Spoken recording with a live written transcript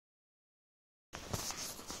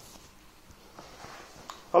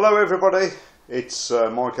Hello everybody, it's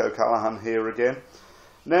Mike O'Callaghan here again.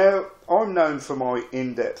 Now, I'm known for my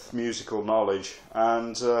in-depth musical knowledge,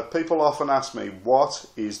 and people often ask me what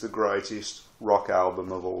is the greatest rock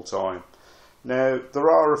album of all time. Now, there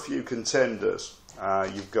are a few contenders.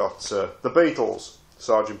 You've got the Beatles,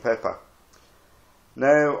 Sgt. Pepper.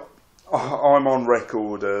 Now, I'm on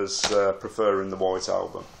record as preferring the White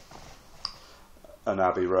Album and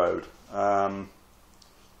Abbey Road and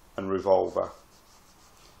Revolver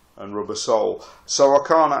and Rubber Soul, so I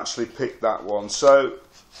can't actually pick that one. So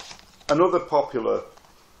another popular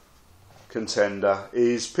contender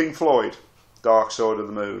is Pink Floyd, Dark Side of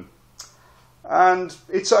the Moon, and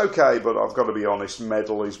it's okay, but I've got to be honest,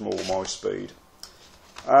 metal is more my speed.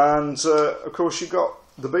 And of course you've got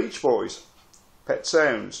the Beach Boys, Pet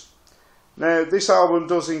Sounds. Now, this album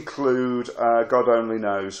does include God Only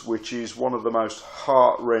Knows, which is one of the most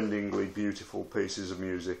heart-rendingly beautiful pieces of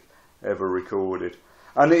music ever recorded.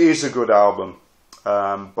 And it is a good album,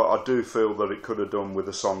 but I do feel that it could have done with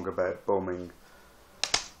a song about bumming.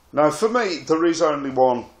 Now, for me, there is only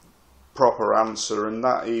one proper answer, and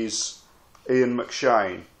that is Ian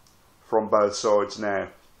McShane from Both Sides Now.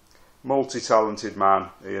 Multi-talented man,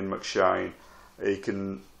 Ian McShane. He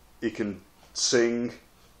can sing,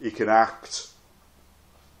 he can act,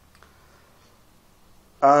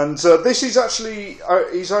 and this is actually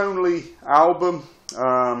his only album.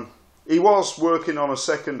 He was working on a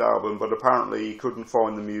second album, but apparently he couldn't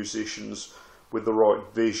find the musicians with the right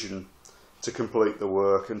vision to complete the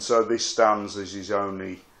work, and so this stands as his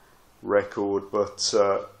only record. But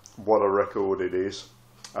what a record it is.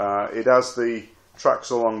 It has the tracks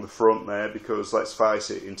along the front there, because let's face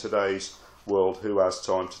it, in today's world, who has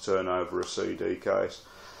time to turn over a CD case?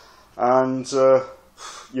 And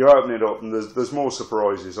you open it up and there's more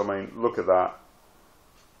surprises. I mean, look at that.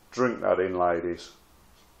 Drink that in, ladies.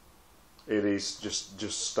 It is just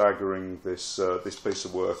staggering, this piece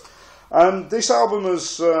of work. And this album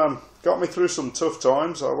has got me through some tough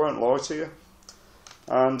times, I won't lie to you.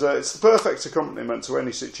 And it's the perfect accompaniment to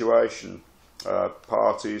any situation.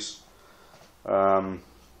 Parties. I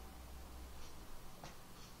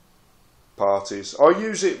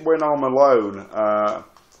use it when I'm alone a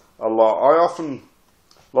lot. I often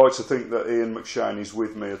like to think that Ian McShane is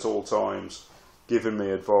with me at all times, giving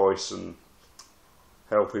me advice and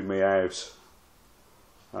helping me out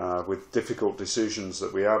with difficult decisions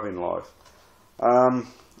that we have in life. And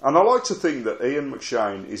I like to think that Ian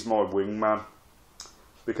McShane is my wingman,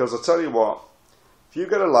 because I tell you what, if you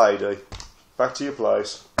get a lady back to your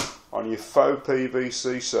place on your faux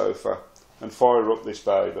PVC sofa and fire up this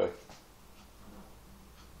baby,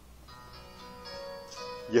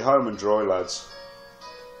 you're home and dry, lads.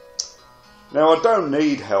 Now, I don't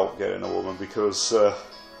need help getting a woman, because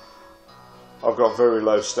I've got very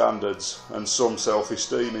low standards and some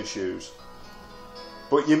self-esteem issues.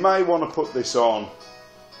 But you may want to put this on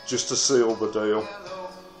just to seal the deal.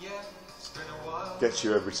 Gets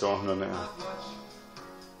you every time, doesn't it?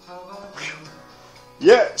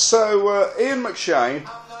 Yeah, so Ian McShane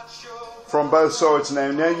from Both Sides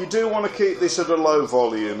Now. Now, you do want to keep this at a low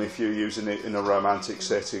volume if you're using it in a romantic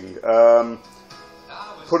setting.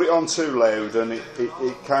 Put it on too loud and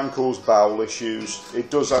it can cause bowel issues. It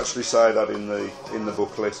does actually say that in the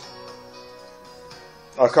booklet.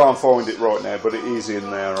 I can't find it right now, but it is in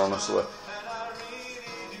there, honestly.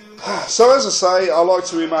 So as I say, I like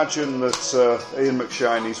to imagine that Ian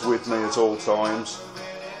McShane is with me at all times,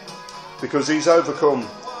 because he's overcome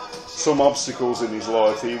some obstacles in his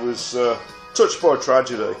life. He was touched by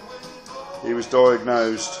tragedy. He was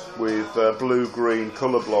diagnosed with blue-green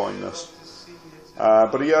colour blindness.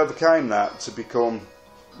 But he overcame that to become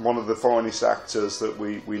one of the finest actors that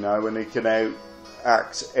we know, and he can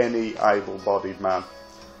out-act any able-bodied man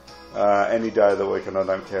any day of the week, and I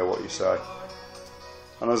don't care what you say.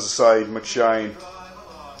 And as I say, McShane,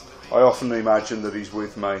 I often imagine that he's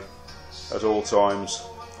with me at all times.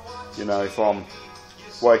 You know, if I'm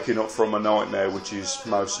waking up from a nightmare, which is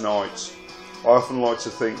most nights, I often like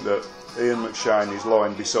to think that Ian McShane is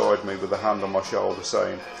lying beside me with a hand on my shoulder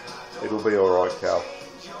saying, "It'll be alright, Cal.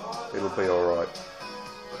 It'll be alright."